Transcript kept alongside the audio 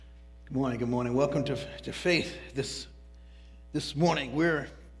Good morning, good morning. Welcome to Faith this morning. We're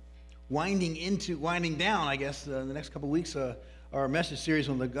winding down, I guess, in the next couple of weeks, our message series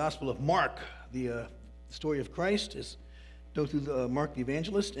on the Gospel of Mark, the story of Christ, is go through Mark the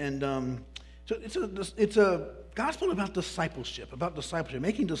Evangelist, and so it's a gospel about discipleship,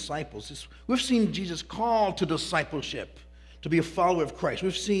 making disciples. We've seen Jesus call to discipleship, to be a follower of Christ.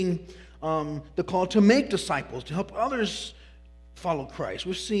 We've seen the call to make disciples, to help others follow Christ.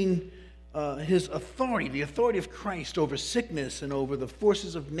 We've seen his authority, the authority of Christ over sickness and over the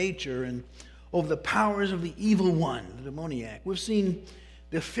forces of nature and over the powers of the evil one, the demoniac. We've seen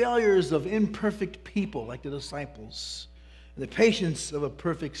the failures of imperfect people like the disciples and the patience of a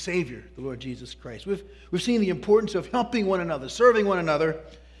perfect Savior, the Lord Jesus Christ. We've seen the importance of helping one another, serving one another,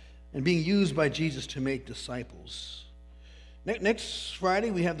 and being used by Jesus to make disciples. Next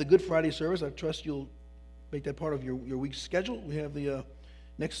Friday, we have the Good Friday service. I trust you'll make that part of your week's schedule. We have the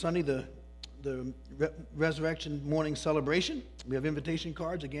next Sunday, the Resurrection Morning Celebration. We have invitation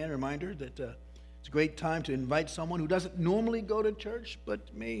cards. Again, a reminder that it's a great time to invite someone who doesn't normally go to church but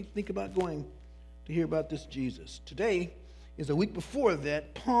may think about going to hear about this Jesus. Today is a week before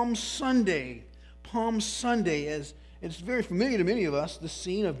that, Palm Sunday. Palm Sunday, as it's very familiar to many of us, the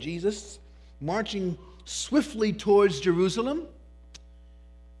scene of Jesus marching swiftly towards Jerusalem.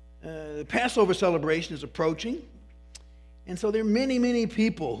 The Passover celebration is approaching. And so there are many, many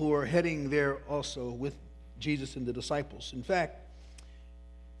people who are heading there also with Jesus and the disciples. In fact,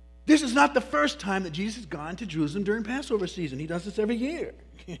 this is not the first time that Jesus has gone to Jerusalem during Passover season. He does this every year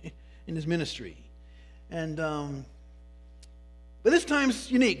in his ministry. And but this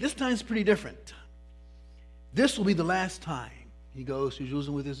time's unique. This time's pretty different. This will be the last time he goes to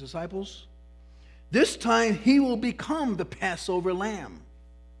Jerusalem with his disciples. This time he will become the Passover lamb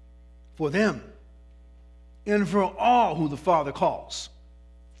for them and for all who the Father calls.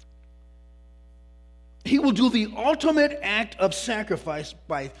 He will do the ultimate act of sacrifice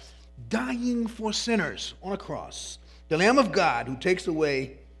by dying for sinners on a cross. The Lamb of God who takes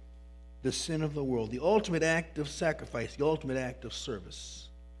away the sin of the world. The ultimate act of sacrifice, the ultimate act of service.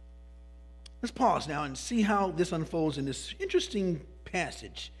 Let's pause now and see how this unfolds in this interesting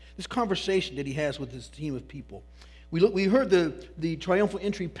passage, this conversation that he has with this team of people. We heard the triumphal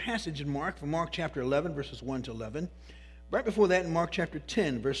entry passage in Mark, from Mark chapter 11, verses 1 to 11. Right before that, in Mark chapter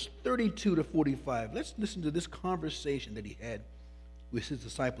 10, verse 32 to 45. Let's listen to this conversation that he had with his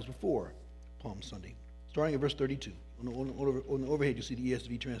disciples before Palm Sunday. Starting at verse 32. On the overhead, you see the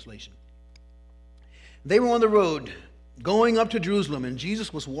ESV translation. They were on the road going up to Jerusalem, and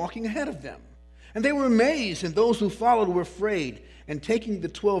Jesus was walking ahead of them. And they were amazed, and those who followed were afraid. And taking the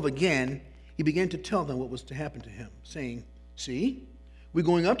 12 again, he began to tell them what was to happen to him, saying, "See, we're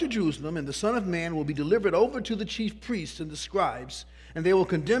going up to Jerusalem, and the Son of Man will be delivered over to the chief priests and the scribes, and they will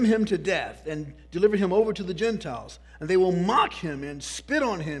condemn him to death and deliver him over to the Gentiles. And they will mock him and spit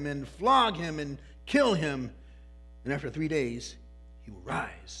on him and flog him and kill him. And after 3 days, he will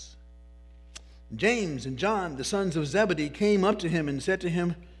rise." James and John, the sons of Zebedee, came up to him and said to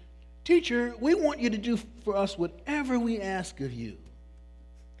him, "Teacher, we want you to do for us whatever we ask of you."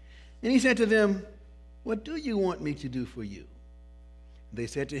 And he said to them, "What do you want me to do for you?" They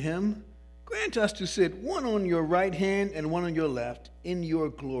said to him, "Grant us to sit one on your right hand and one on your left in your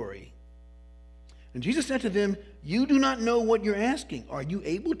glory." And Jesus said to them, "You do not know what you're asking. Are you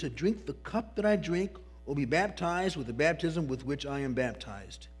able to drink the cup that I drink, or be baptized with the baptism with which I am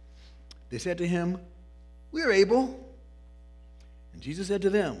baptized?" They said to him, "We are able." And Jesus said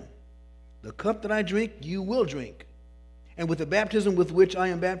to them, "The cup that I drink, you will drink. And with the baptism with which I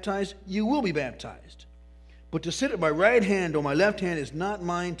am baptized, you will be baptized. But to sit at my right hand or my left hand is not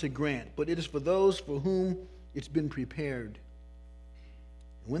mine to grant, but it is for those for whom it's been prepared."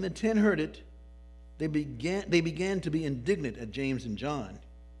 And when the 10 heard it, they began to be indignant at James and John.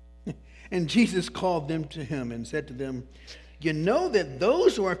 And Jesus called them to him and said to them, "You know that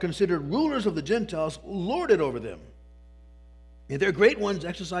those who are considered rulers of the Gentiles lord it over them, and their great ones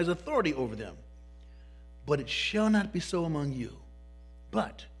exercise authority over them. But it shall not be so among you.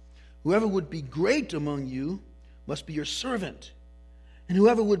 But whoever would be great among you must be your servant, and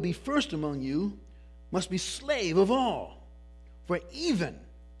whoever would be first among you must be slave of all. For even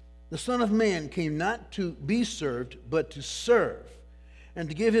the Son of Man came not to be served, but to serve, and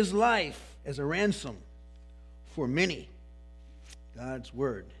to give his life as a ransom for many." God's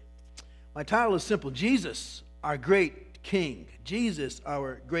word. My title is simple: Jesus, our great King. Jesus,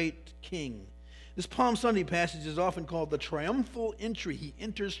 our great King. This Palm Sunday passage is often called the triumphal entry. He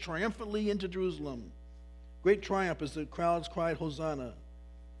enters triumphantly into Jerusalem. Great triumph as the crowds cried, "Hosanna."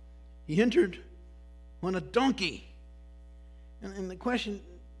 He entered on a donkey. And the question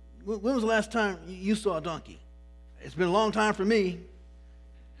When was the last time you saw a donkey? It's been a long time for me.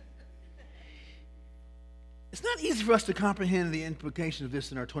 It's not easy for us to comprehend the implications of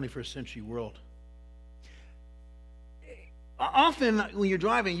this in our 21st century world. Often when you're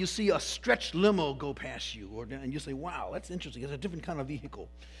driving, you see a stretched limo go past you, and you say, wow, that's interesting. It's a different kind of vehicle.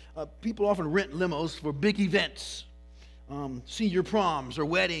 People often rent limos for big events, senior proms or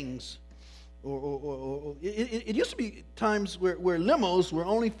weddings. It used to be times where limos were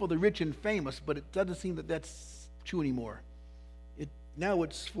only for the rich and famous, but it doesn't seem that that's true anymore. Now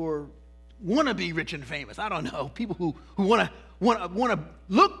it's for wannabe rich and famous. I don't know. People who want to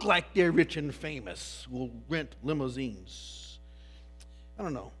look like they're rich and famous will rent limousines. I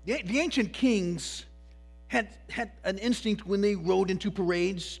don't know. The ancient kings had an instinct when they rode into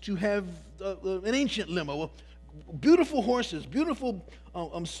parades to have an ancient limo, beautiful horses, beautiful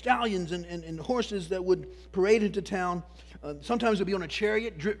stallions and horses that would parade into town. Sometimes it would be on a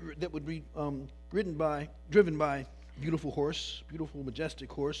chariot that would be driven by a beautiful horse, beautiful,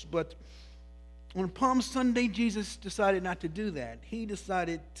 majestic horse. But on Palm Sunday, Jesus decided not to do that. He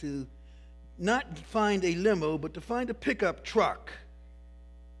decided to not find a limo, but to find a pickup truck.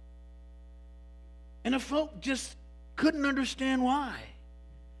 And the folk just couldn't understand why.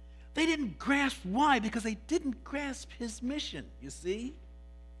 They didn't grasp why, because they didn't grasp his mission, you see.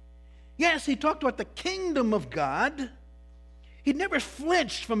 Yes, he talked about the kingdom of God. He never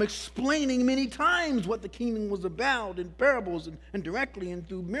flinched from explaining many times what the kingdom was about in parables and directly and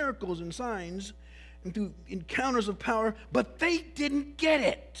through miracles and signs and through encounters of power, but they didn't get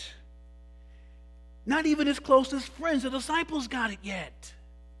it. Not even his closest friends, the disciples, got it yet.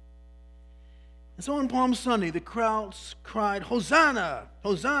 And so on Palm Sunday, the crowds cried, Hosanna,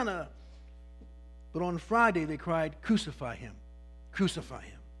 Hosanna. But on Friday, they cried, crucify him, crucify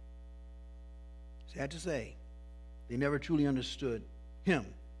him. Sad to say, they never truly understood him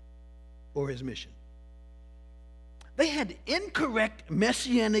or his mission. They had incorrect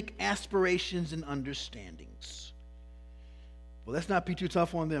messianic aspirations and understandings. Well, let's not be too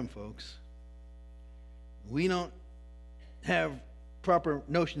tough on them, folks. We don't have proper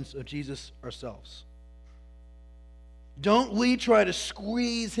notions of Jesus ourselves. Don't we try to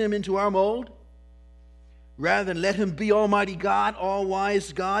squeeze him into our mold rather than let him be Almighty God,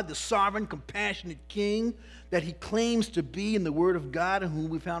 all-wise God, the sovereign, compassionate King that he claims to be in the Word of God and whom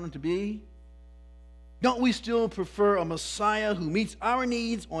we found him to be? Don't we still prefer a Messiah who meets our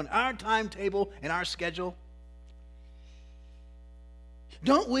needs on our timetable and our schedule?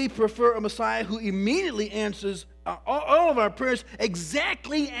 Don't we prefer a Messiah who immediately answers all of our prayers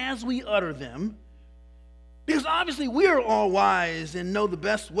exactly as we utter them? Because obviously we are all wise and know the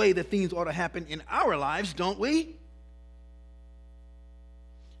best way that things ought to happen in our lives, don't we?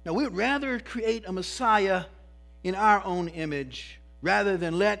 Now, we would rather create a Messiah in our own image rather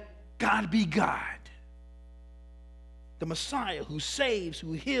than let God be God. The Messiah who saves,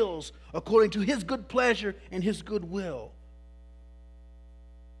 who heals according to his good pleasure and his good will.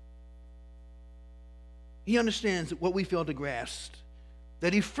 He understands what we fail to grasp,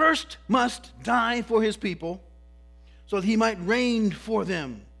 that he first must die for his people so that he might reign for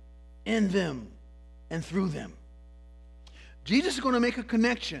them, in them, and through them. Jesus is going to make a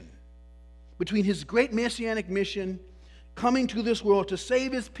connection between his great messianic mission, coming to this world to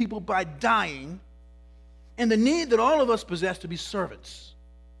save his people by dying, and the need that all of us possess to be servants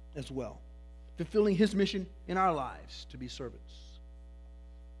as well, fulfilling his mission in our lives to be servants.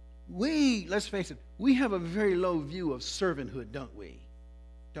 Let's face it, we have a very low view of servanthood, don't we?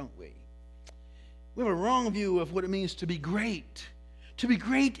 Don't we? We have a wrong view of what it means to be great. To be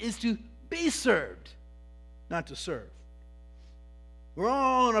great is to be served, not to serve. We're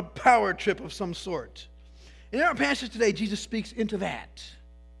all on a power trip of some sort. In our passage today, Jesus speaks into that.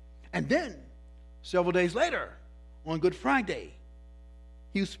 And then, several days later, on Good Friday,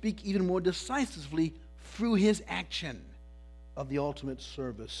 he'll speak even more decisively through his action of the ultimate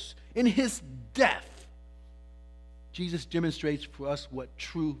service. In his death, Jesus demonstrates for us what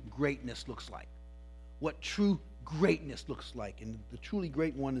true greatness looks like. What true greatness looks like. And the truly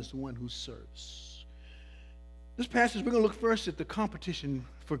great one is the one who serves. This passage, we're going to look first at the competition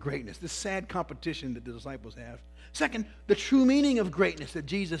for greatness, this sad competition that the disciples have. Second, the true meaning of greatness that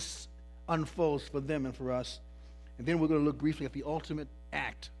Jesus unfolds for them and for us. And then we're going to look briefly at the ultimate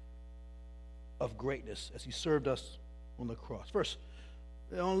act of greatness as he served us on the cross. First,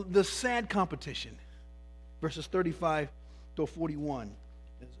 the sad competition, verses 35 to 41,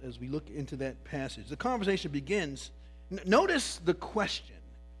 as we look into that passage. The conversation begins. Notice the question.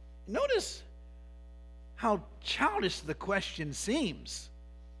 Notice how childish the question seems.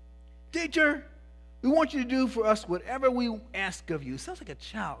 Teacher, We want you to do for us whatever we ask of you. Sounds like a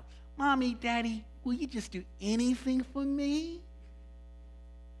child. Mommy, Daddy, will you just do anything for me?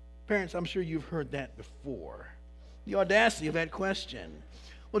 Parents, I'm sure you've heard that before. The audacity of that question.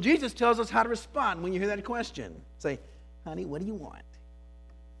 Well, Jesus tells us how to respond when you hear that question. Say, honey, what do you want?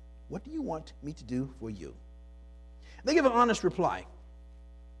 What do you want me to do for you? They give an honest reply.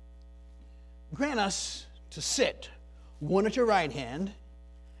 Grant us to sit, one at your right hand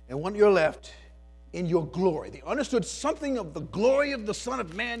and one at your left, in your glory. They understood something of the glory of the Son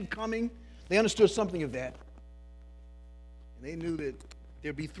of Man coming. They understood something of that. And they knew that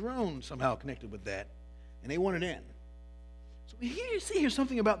there'd be thrones somehow connected with that. And they wanted in. So we see here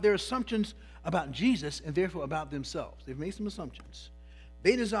something about their assumptions about Jesus and therefore about themselves. They've made some assumptions.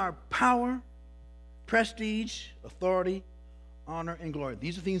 They desire power, prestige, authority, honor, and glory.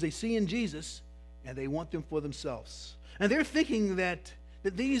 These are things they see in Jesus, and they want them for themselves. And they're thinking that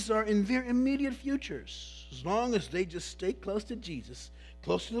these are in their immediate futures, as long as they just stay close to Jesus,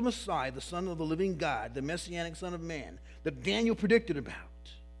 close to the Messiah, the Son of the living God, the Messianic Son of Man, that Daniel predicted about.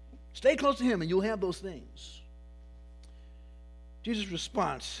 Stay close to him, and you'll have those things. Jesus'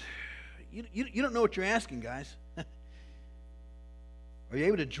 response, you don't know what you're asking, guys. Are you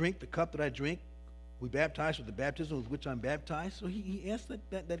able to drink the cup that I drink? We baptize with the baptism with which I'm baptized? So he asked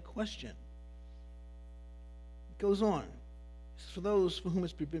that question. It goes on. It's for those for whom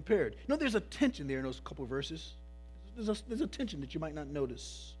it's prepared. You know, there's a tension there in those couple of verses. There's a tension that you might not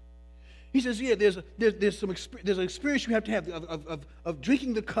notice. He says, yeah, there's an experience you have to have of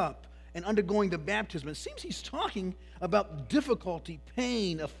drinking the cup and undergoing the baptism. It seems he's talking about difficulty,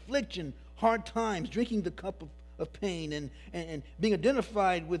 pain, affliction, hard times, drinking the cup of pain and being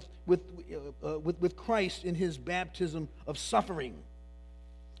identified with Christ in his baptism of suffering.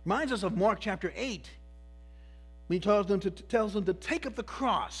 Reminds us of Mark chapter 8, when he tells them to take up the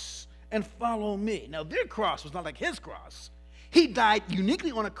cross and follow me. Now, their cross was not like his cross. He died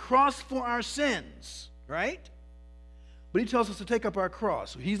uniquely on a cross for our sins, right? But he tells us to take up our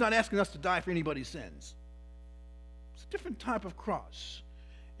cross. So he's not asking us to die for anybody's sins. It's a different type of cross.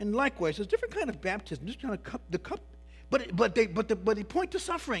 And likewise, there's a different kind of baptism, just kind of the cup. But they point to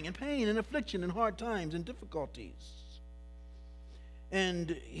suffering and pain and affliction and hard times and difficulties.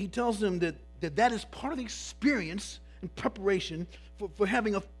 And he tells them that is part of the experience and preparation for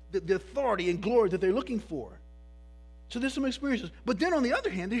having the authority and glory that they're looking for. So there's some experiences. But then on the other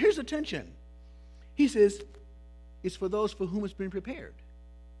hand, here's the tension. He says, it's for those for whom it's been prepared.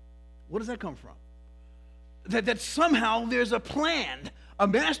 What does that come from? That somehow there's a plan, a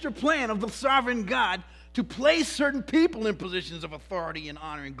master plan of the sovereign God to place certain people in positions of authority and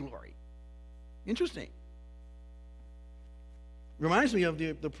honor and glory. Interesting. Reminds me of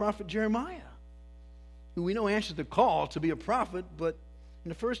the prophet Jeremiah, who we know answers the call to be a prophet, but in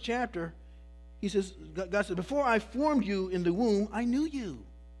the first chapter, he says, God said, before I formed you in the womb, I knew you.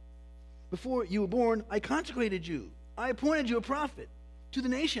 Before you were born, I consecrated you. I appointed you a prophet to the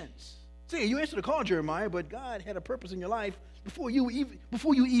nations. See, you answered the call, Jeremiah, but God had a purpose in your life before you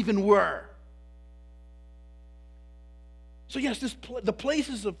even were. So yes, the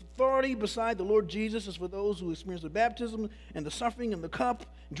places of authority beside the Lord Jesus is for those who experience the baptism and the suffering and the cup,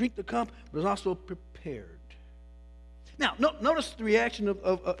 drink the cup, but is also prepared. Now, notice the reaction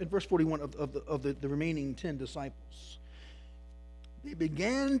in verse 41 of the remaining 10 disciples. They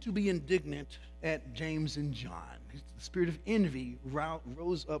began to be indignant at James and John. The spirit of envy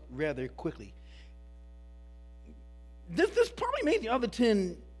rose up rather quickly. This probably made the other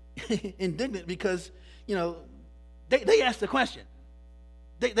 10 indignant because, they asked the question.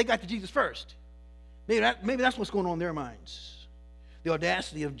 They got to Jesus first. Maybe that's what's going on in their minds. The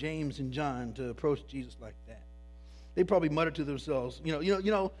audacity of James and John to approach Jesus like that. They probably muttered to themselves.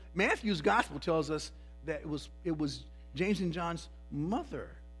 Matthew's gospel tells us that it was James and John's mother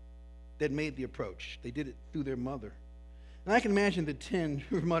that made the approach. They did it through their mother. And I can imagine the 10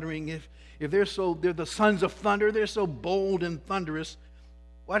 muttering, if they're the sons of thunder, they're so bold and thunderous,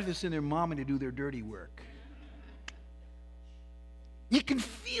 why did they send their mama to do their dirty work? You can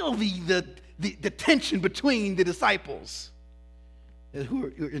feel the tension between the disciples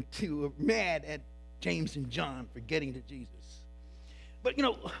who are mad at James and John for getting to Jesus. But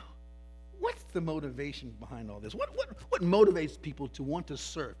what's the motivation behind all this? What motivates people to want to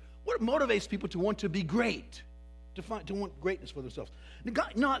serve? What motivates people to want to be great, to want greatness for themselves?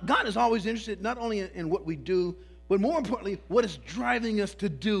 God is always interested not only in what we do, but more importantly, what is driving us to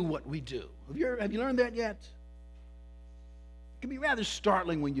do what we do. Have you learned that yet? It can be rather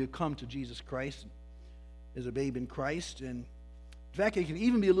startling when you come to Jesus Christ as a babe in Christ, and in fact, it can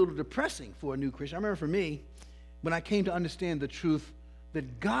even be a little depressing for a new Christian. I remember for me, when I came to understand the truth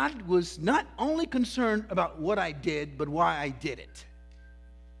that God was not only concerned about what I did, but why I did it.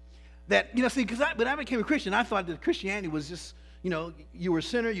 That, see, because when I became a Christian, I thought that Christianity was just, you were a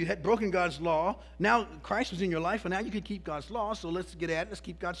sinner, you had broken God's law. Now Christ was in your life, and now you could keep God's law, so let's get at it, let's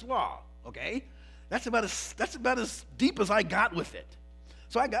keep God's law, okay? That's about as deep as I got with it.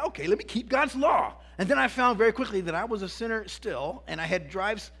 So I got, okay, let me keep God's law. And then I found very quickly that I was a sinner still, and I had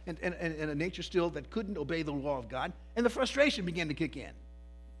drives and a nature still that couldn't obey the law of God, and the frustration began to kick in.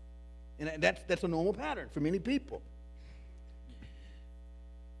 And that's a normal pattern for many people.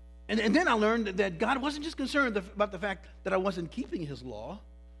 And then I learned that God wasn't just concerned about the fact that I wasn't keeping his law,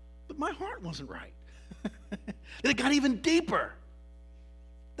 but my heart wasn't right. That it got even deeper.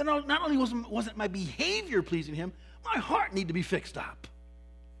 That not only wasn't my behavior pleasing him, my heart needed to be fixed up.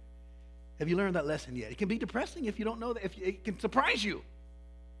 Have you learned that lesson yet? It can be depressing if you don't know that. It can surprise you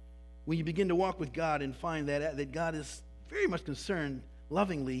when you begin to walk with God and find that God is very much concerned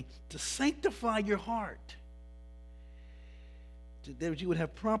lovingly to sanctify your heart. That you would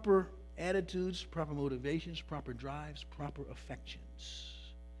have proper attitudes, proper motivations, proper drives, proper affections.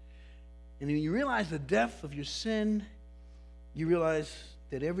 And when you realize the depth of your sin, you realize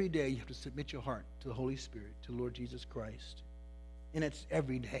that every day you have to submit your heart to the Holy Spirit, to the Lord Jesus Christ. And it's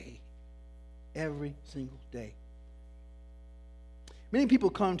every day. Every single day. Many people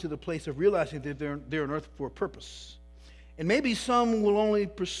come to the place of realizing that they're on earth for a purpose. And maybe some will only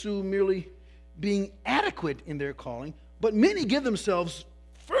pursue merely being adequate in their calling, but many give themselves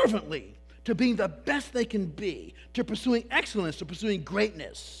fervently to being the best they can be, to pursuing excellence, to pursuing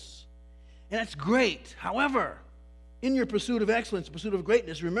greatness. And that's great. However, in your pursuit of excellence, pursuit of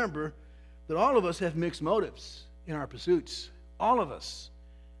greatness, remember that all of us have mixed motives in our pursuits. All of us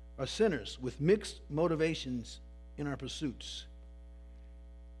are sinners with mixed motivations in our pursuits.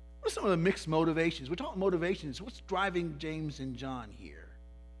 What are some of the mixed motivations? We're talking motivations. What's driving James and John here?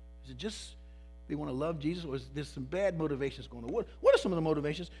 Is it just they want to love Jesus, or is there some bad motivations going on? What are some of the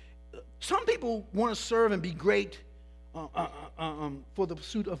motivations? Some people want to serve and be great for the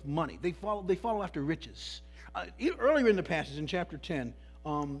pursuit of money. They follow after riches. Earlier in the passage, in chapter 10,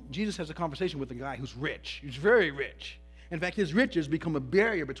 Jesus has a conversation with a guy who's rich. He's very rich. In fact, his riches become a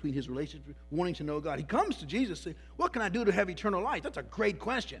barrier between his relationship, wanting to know God. He comes to Jesus saying, what can I do to have eternal life? That's a great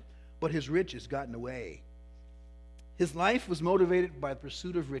question. But his riches got in the way. His life was motivated by the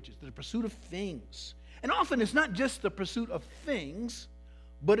pursuit of riches, the pursuit of things. And often it's not just the pursuit of things,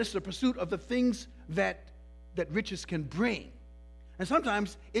 but it's the pursuit of the things that riches can bring. And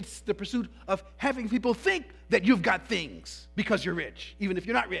sometimes it's the pursuit of having people think that you've got things because you're rich, even if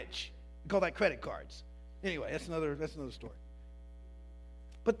you're not rich. We call that credit cards. Anyway, that's another story.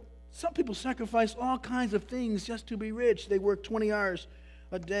 But some people sacrifice all kinds of things just to be rich. They work 20 hours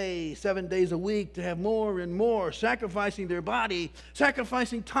a day, 7 days a week to have more and more, sacrificing their body,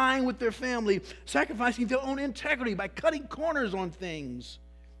 sacrificing time with their family, sacrificing their own integrity by cutting corners on things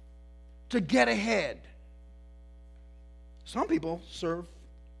to get ahead. Some people serve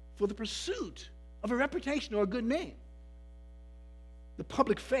for the pursuit of a reputation or a good name. The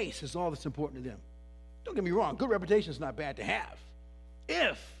public face is all that's important to them. Don't get me wrong, good reputation is not bad to have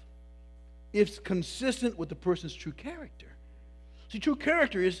if it's consistent with the person's true character. See, true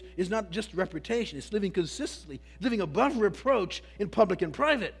character is not just reputation. It's living consistently, living above reproach in public and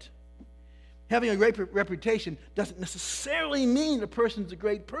private. Having a great reputation doesn't necessarily mean the person's a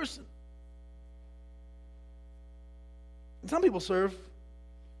great person. And some people serve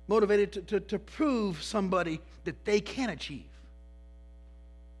motivated to prove somebody that they can achieve.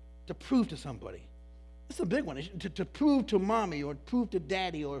 To prove to somebody. That's a big one. To prove to mommy or prove to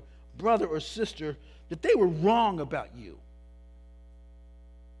daddy or brother or sister that they were wrong about you.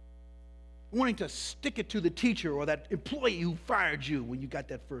 Wanting to stick it to the teacher or that employee who fired you when you got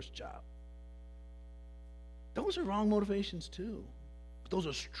that first job. Those are wrong motivations too. But those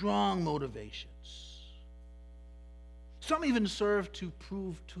are strong motivations. Some even serve to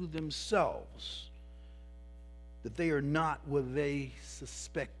prove to themselves that they are not what they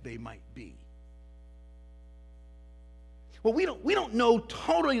suspect they might be. Well, we don't know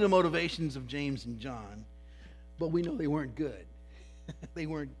totally the motivations of James and John, but we know they weren't good. They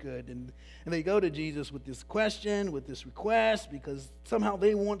weren't good. And they go to Jesus with this question, with this request, because somehow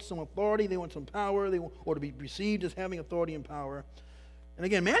they want some authority, they want some power, or to be perceived as having authority and power. And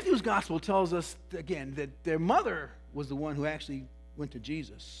again, Matthew's gospel tells us, again, that their mother was the one who actually went to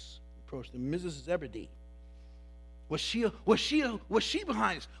Jesus, approached him, Mrs. Zebedee. Was she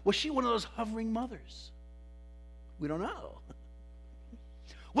behind this? Was she one of those hovering mothers? We don't know.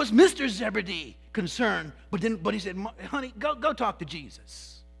 Was Mr. Zebedee concerned? But he said, honey, go talk to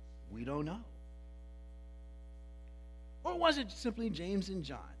Jesus. We don't know. Or was it simply James and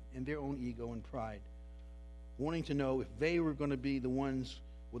John and their own ego and pride, wanting to know if they were going to be the ones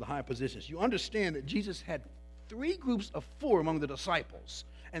with the high positions? You understand that Jesus had 3 groups of 4 among the disciples,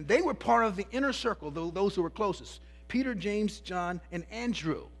 and they were part of the inner circle, those who were closest: Peter, James, John, and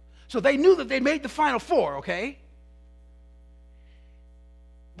Andrew. So they knew that they made the final 4, okay?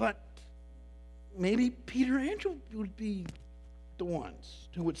 But maybe Peter and Andrew would be the ones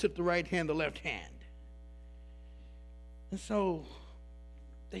who would sit the right hand, the left hand. And so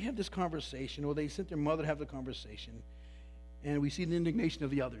they have this conversation, or they sent their mother to have the conversation, and we see the indignation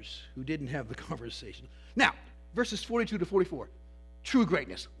of the others who didn't have the conversation. Now, verses 42 to 44, true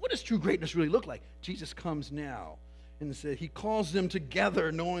greatness. What does true greatness really look like? Jesus comes now and said, he calls them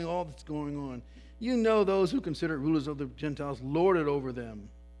together, knowing all that's going on. You know those who consider rulers of the Gentiles lord it over them.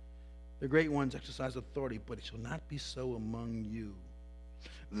 The great ones exercise authority, but it shall not be so among you.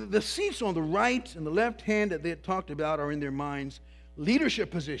 The seats on the right and the left hand that they had talked about are in their minds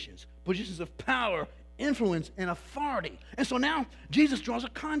leadership positions, positions of power, influence, and authority. And so now Jesus draws a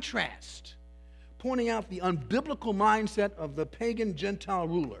contrast, pointing out the unbiblical mindset of the pagan Gentile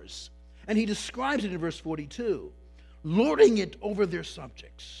rulers. And he describes it in verse 42, lording it over their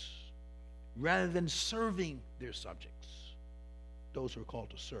subjects rather than serving their subjects, those who are called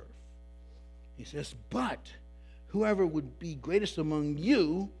to serve. He says, but whoever would be greatest among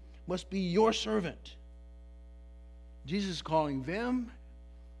you must be your servant. Jesus is calling them,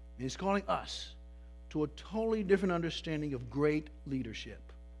 and he's calling us to a totally different understanding of great leadership.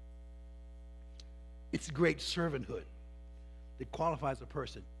 It's great servanthood that qualifies a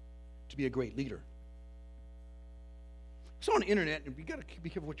person to be a great leader. So on the internet, and you got to be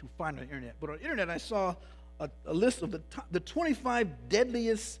careful what you find on the internet, but on the internet I saw a list of the 25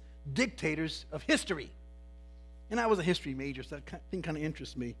 deadliest dictators of history. And I was a history major, so that thing kind of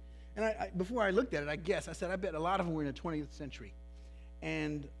interests me. And before I looked at it, I said, I bet a lot of them were in the 20th century.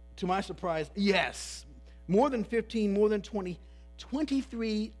 And to my surprise, yes, more than 15, more than 20,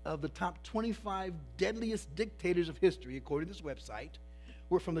 23 of the top 25 deadliest dictators of history, according to this website,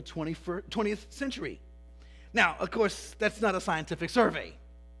 were from the 20th century. Now, of course, that's not a scientific survey,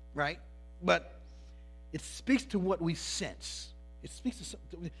 right? But it speaks to what we sense. It speaks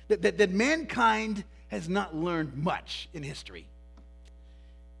to that mankind has not learned much in history.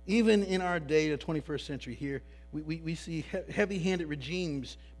 Even in our day, the 21st century here, we see heavy-handed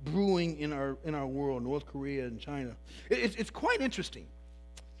regimes brewing in our world, North Korea and China. It's quite interesting.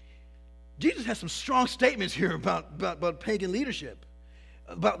 Jesus has some strong statements here about pagan leadership,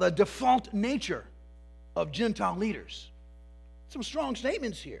 about the default nature of Gentile leaders. Some strong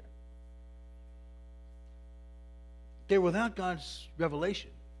statements here. They're without God's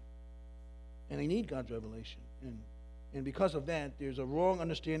revelation, and they need God's revelation. And because of that, there's a wrong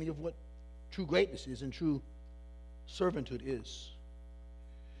understanding of what true greatness is and true servanthood is.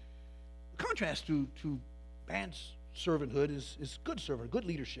 The contrast to bad servanthood is good servanthood, good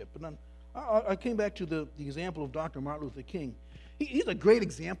leadership. And I came back to the example of Dr. Martin Luther King. He's a great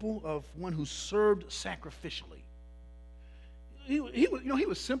example of one who served sacrificially. He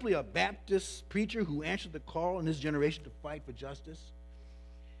was simply a Baptist preacher who answered the call in his generation to fight for justice.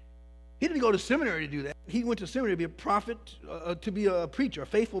 He didn't go to seminary to do that. He went to seminary to be a prophet, to be a preacher, a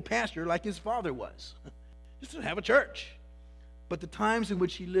faithful pastor like his father was, just to have a church. But the times in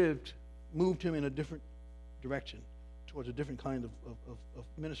which he lived moved him in a different direction, towards a different kind of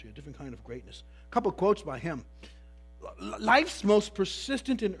ministry, a different kind of greatness. A couple quotes by him. Life's most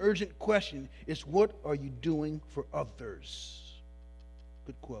persistent and urgent question is, what are you doing for others?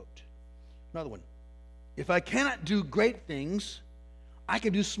 Good quote. Another one. If I cannot do great things, I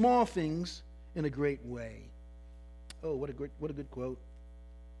can do small things in a great way. Oh, what a good quote.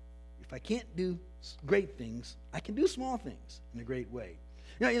 If I can't do great things, I can do small things in a great way.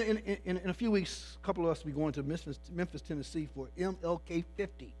 You know, in a few weeks, a couple of us will be going to Memphis, Tennessee for MLK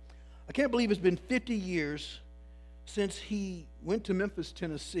 50. I can't believe it's been 50 years since he went to Memphis,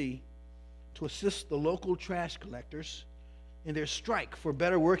 Tennessee to assist the local trash collectors in their strike for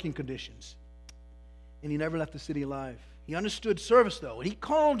better working conditions. And he never left the city alive. He understood service, though, and he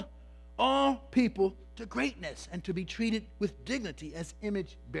called all people to greatness and to be treated with dignity as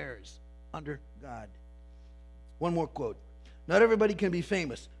image bearers under God. One more quote. Not everybody can be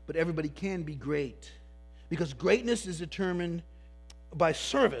famous, but everybody can be great. Because greatness is determined by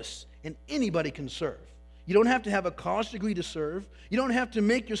service, and anybody can serve. You don't have to have a college degree to serve. You don't have to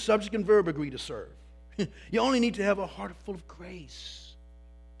make your subject and verb agree to serve. You only need to have a heart full of grace,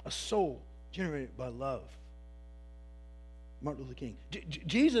 a soul generated by love. Martin Luther King.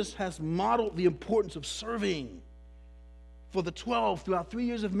 Jesus has modeled the importance of serving for the 12 throughout 3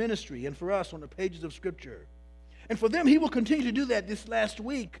 years of ministry and for us on the pages of Scripture. And for them, he will continue to do that this last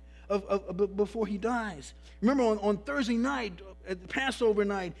week before he dies. Remember, on Thursday night, at the Passover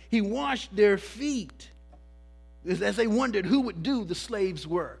night, he washed their feet as they wondered who would do the slaves'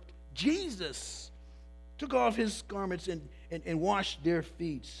 work. Jesus took off his garments and washed their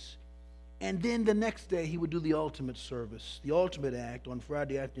feet. And then the next day, he would do the ultimate service, the ultimate act on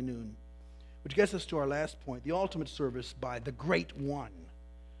Friday afternoon, which gets us to our last point, the ultimate service by the Great One,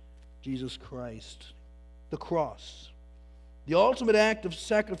 Jesus Christ, the cross, the ultimate act of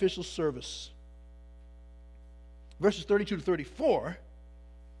sacrificial service. Verses 32 to 34,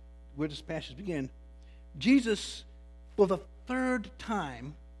 where this passage begins, Jesus, for the third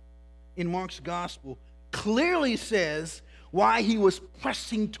time in Mark's gospel, clearly says why he was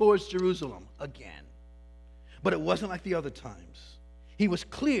pressing towards Jerusalem again. But it wasn't like the other times. He was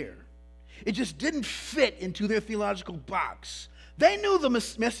clear. It just didn't fit into their theological box. They knew the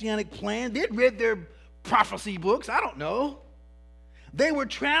messianic plan. They'd read their prophecy books. I don't know. They were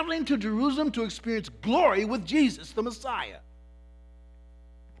traveling to Jerusalem to experience glory with Jesus, the Messiah.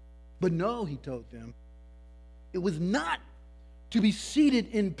 But no, he told them, it was not to be seated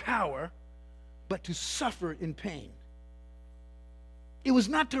in power, but to suffer in pain. It was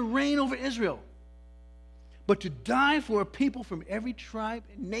not to reign over Israel, but to die for a people from every tribe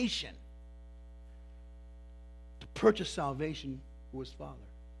and nation, to purchase salvation for his Father.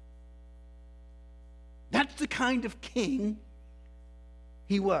 That's the kind of king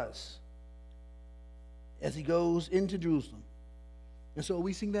he was as he goes into Jerusalem. And so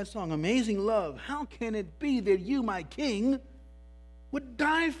we sing that song, Amazing Love. How can it be that you, my king, would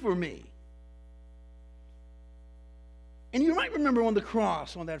die for me? And you might remember on the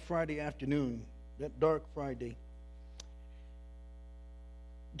cross on that Friday afternoon, that dark Friday,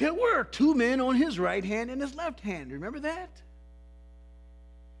 there were two men on his right hand and his left hand. Remember that?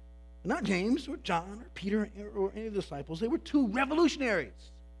 Not James or John or Peter or any of the disciples. They were two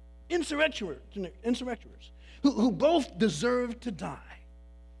revolutionaries, insurrectors who both deserved to die.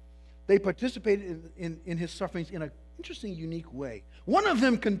 They participated in his sufferings in an interesting, unique way. One of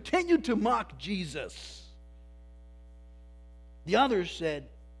them continued to mock Jesus. The other said,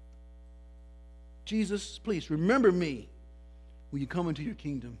 Jesus, please remember me when you come into your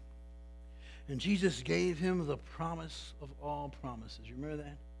kingdom. And Jesus gave him the promise of all promises. You remember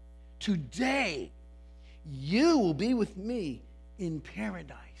that? Today, you will be with me in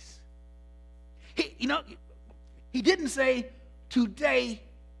paradise. He didn't say, today,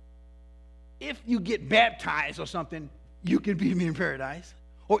 if you get baptized or something, you can be with me in paradise.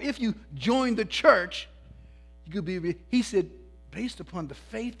 Or if you join the church, you could be. He said, based upon the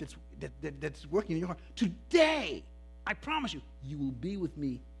faith that's working in your heart, today, I promise you, you will be with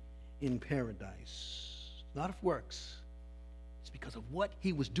me in paradise. Not of works. It's because of what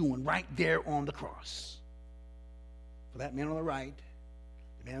he was doing right there on the cross. For that man on the right,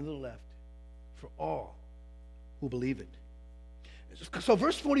 the man on the left, for all who believe it. So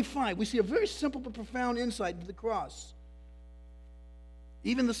verse 45, we see a very simple but profound insight into the cross.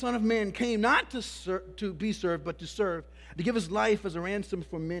 Even the Son of Man came not to be served, but to serve, to give his life as a ransom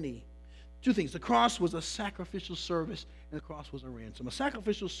for many. Two things. The cross was a sacrificial service, and the cross was a ransom. A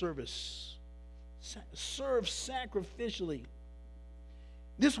sacrificial service. Serve sacrificially.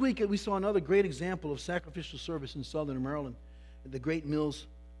 This week, we saw another great example of sacrificial service in southern Maryland at the Great Mills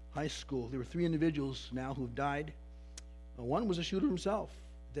High School. There were 3 individuals now who have died. One was a shooter himself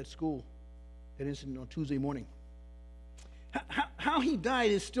at that school, that incident on Tuesday morning. How he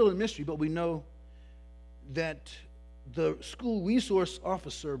died is still a mystery, but we know that the school resource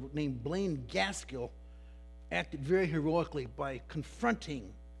officer named Blaine Gaskill acted very heroically by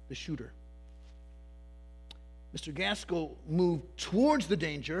confronting the shooter. Mr. Gaskill moved towards the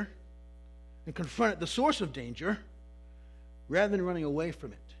danger and confronted the source of danger rather than running away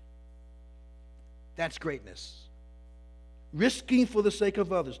from it. That's greatness. Risking for the sake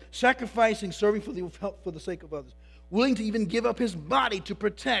of others, sacrificing, serving for the sake of others, willing to even give up his body to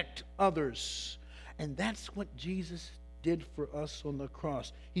protect others. And that's what Jesus did for us on the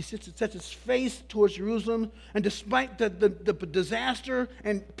cross. He sets his face towards Jerusalem, and despite the disaster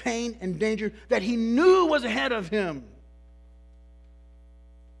and pain and danger that he knew was ahead of him,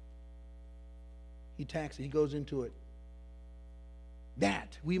 he goes into it.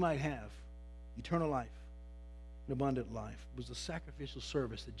 That we might have eternal life, an abundant life. It was a sacrificial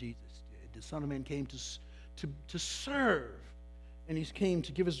service that Jesus did. The Son of Man came to serve, and he came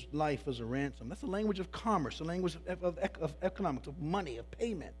to give his life as a ransom. That's the language of commerce, the language of economics, of money, of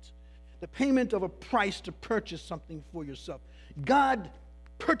payment. The payment of a price to purchase something for yourself. God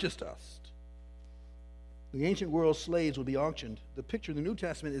purchased us. The ancient world slaves would be auctioned. The picture in the New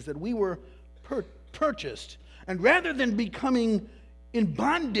Testament is that we were purchased. And rather than becoming in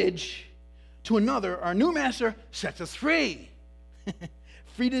bondage to another, our new master sets us free.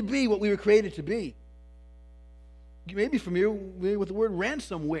 Free to be what we were created to be. You may be familiar with the word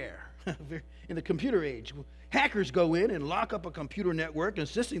ransomware in the computer age. Hackers go in and lock up a computer network,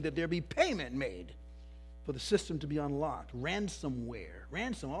 insisting that there be payment made for the system to be unlocked. Ransomware.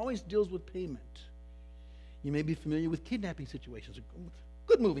 Ransom always deals with payment. You may be familiar with kidnapping situations. A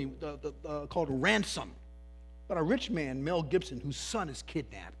good movie called Ransom, about a rich man, Mel Gibson, whose son is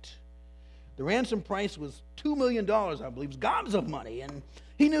kidnapped. The ransom price was $2 million, I believe. It was gobs of money. And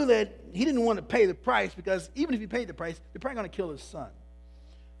he knew that he didn't want to pay the price because even if he paid the price, they're probably going to kill his son.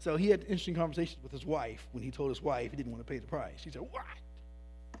 So he had interesting conversations with his wife when he told his wife he didn't want to pay the price. She said, "What?"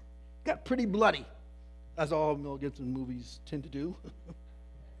 Got pretty bloody, as all Mel Gibson movies tend to do.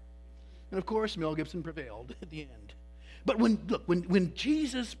 And of course, Mel Gibson prevailed at the end. But when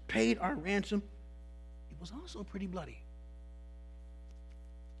Jesus paid our ransom, it was also pretty bloody.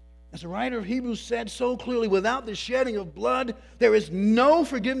 As the writer of Hebrews said so clearly, without the shedding of blood, there is no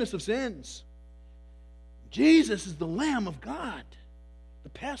forgiveness of sins. Jesus is the Lamb of God, the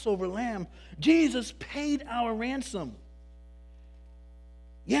Passover Lamb. Jesus paid our ransom.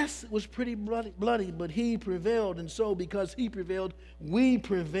 Yes, it was pretty bloody, but he prevailed. And so because he prevailed, we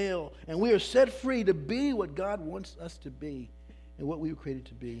prevail. And we are set free to be what God wants us to be and what we were created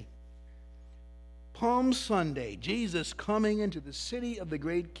to be. Palm Sunday, Jesus coming into the city of the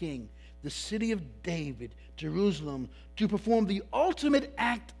great King, the city of David, Jerusalem, to perform the ultimate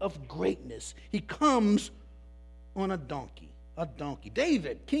act of greatness. He comes on a donkey.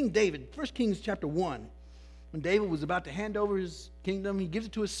 David, King David, 1 Kings chapter 1. When David was about to hand over his kingdom, he gives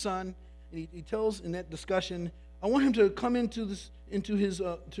it to his son, and he tells in that discussion, I want him to come into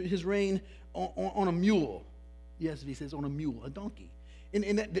his reign on a mule. Yes, he says on a mule, a donkey.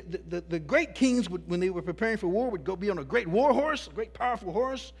 And the great kings, when they were preparing for war, would go be on a great war horse, a great powerful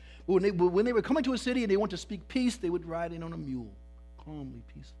horse. But when they were coming to a city and they want to speak peace, they would ride in on a mule, calmly,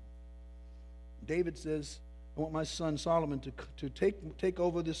 peaceful. David says, I want my son Solomon to take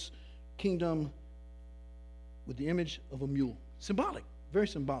over this kingdom with the image of a mule. Symbolic, very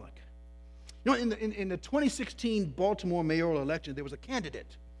symbolic. You know, in the 2016 Baltimore mayoral election, there was a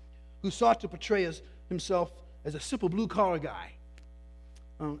candidate who sought to portray himself as a simple blue-collar guy.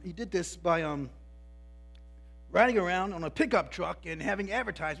 He did this by riding around on a pickup truck and having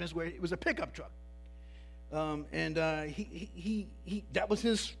advertisements where it was a pickup truck. That was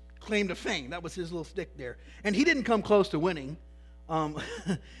his claim to fame. That was his little stick there. And he didn't come close to winning.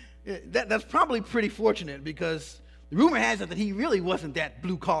 That's probably pretty fortunate because the rumor has it that he really wasn't that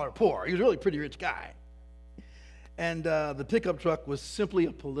blue-collar poor. He was a really pretty rich guy. And the pickup truck was simply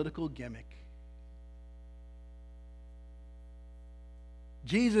a political gimmick.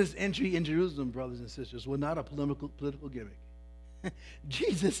 Jesus' entry in Jerusalem, brothers and sisters, was not a political gimmick.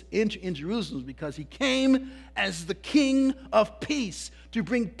 Jesus' entry in Jerusalem because he came as the King of peace to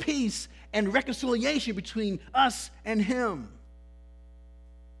bring peace and reconciliation between us and him.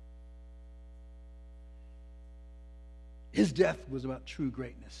 His death was about true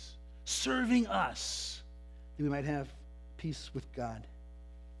greatness, serving us that we might have peace with God.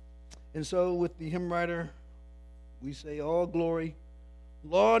 And so with the hymn writer, we say, all glory,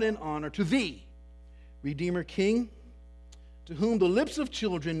 laud, and honor to thee, Redeemer King, to whom the lips of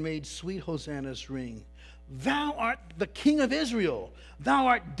children made sweet hosannas ring. Thou art the King of Israel. Thou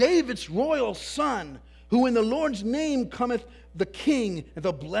art David's royal son, who in the Lord's name cometh the King,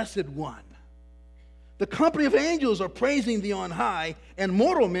 the Blessed One. The company of angels are praising thee on high, and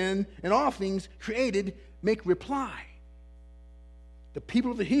mortal men and all things created make reply. The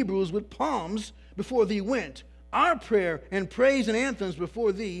people of the Hebrews with palms before thee went. Our prayer and praise and anthems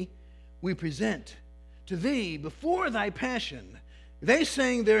before thee we present. To thee, before thy passion, they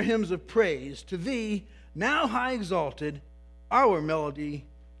sang their hymns of praise. To thee, now high exalted, our melody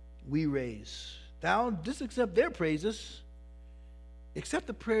we raise. Thou didst accept their praises, accept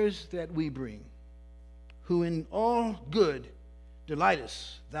the prayers that we bring, who in all good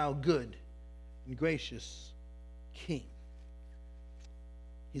delightest, thou good and gracious King.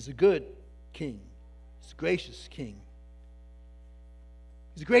 He's a good King. He's a gracious King.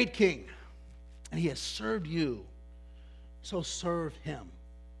 He's a great King, and he has served you. So serve him.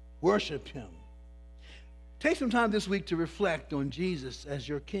 Worship him. Take some time this week to reflect on Jesus as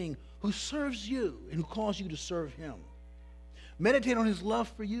your King who serves you and who calls you to serve him. Meditate on his love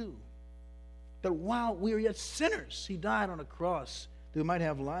for you. That while we are yet sinners, he died on a cross that we might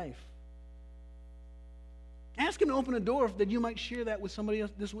have life. Ask him to open a door that you might share that with somebody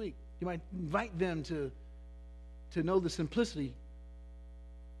else this week. You might invite them to know the simplicity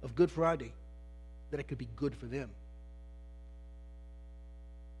of Good Friday. that it could be good for them.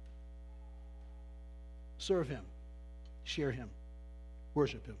 Serve him, share him,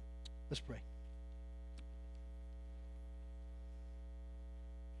 worship him. Let's pray.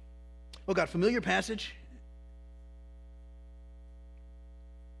 Oh God, familiar passage,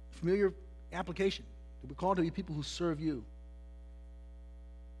 familiar application. We're called to be people who serve you.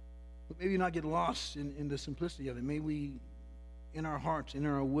 But maybe not get lost in the simplicity of it. May we, in our hearts, in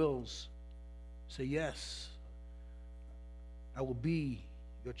our wills, say, yes, I will be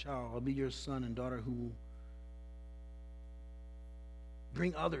your child. I'll be your son and daughter who will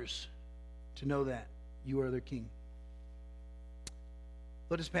bring others to know that you are their king.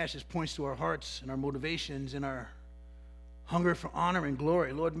 Lord, this passage points to our hearts and our motivations and our hunger for honor and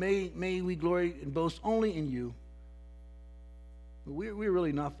glory. Lord, may we glory and boast only in you. We're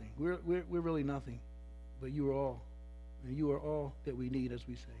really nothing. We're really nothing. But you are all. And you are all that we need, as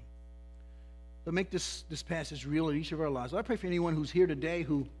we say. But make this passage real in each of our lives. I pray for anyone who's here today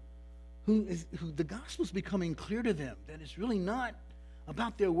who the gospel is becoming clear to them, that it's really not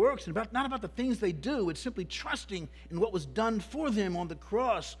about their works and not about the things they do. It's simply trusting in what was done for them on the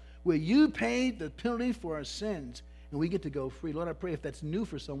cross, where you paid the penalty for our sins, and we get to go free. Lord, I pray if that's new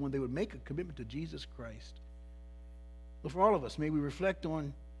for someone, they would make a commitment to Jesus Christ. But for all of us, may we reflect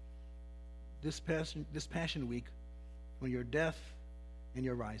on this Passion Week, on your death and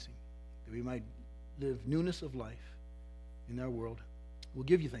your rising, that we might live newness of life in our world. We'll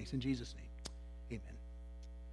give you thanks in Jesus' name. Amen.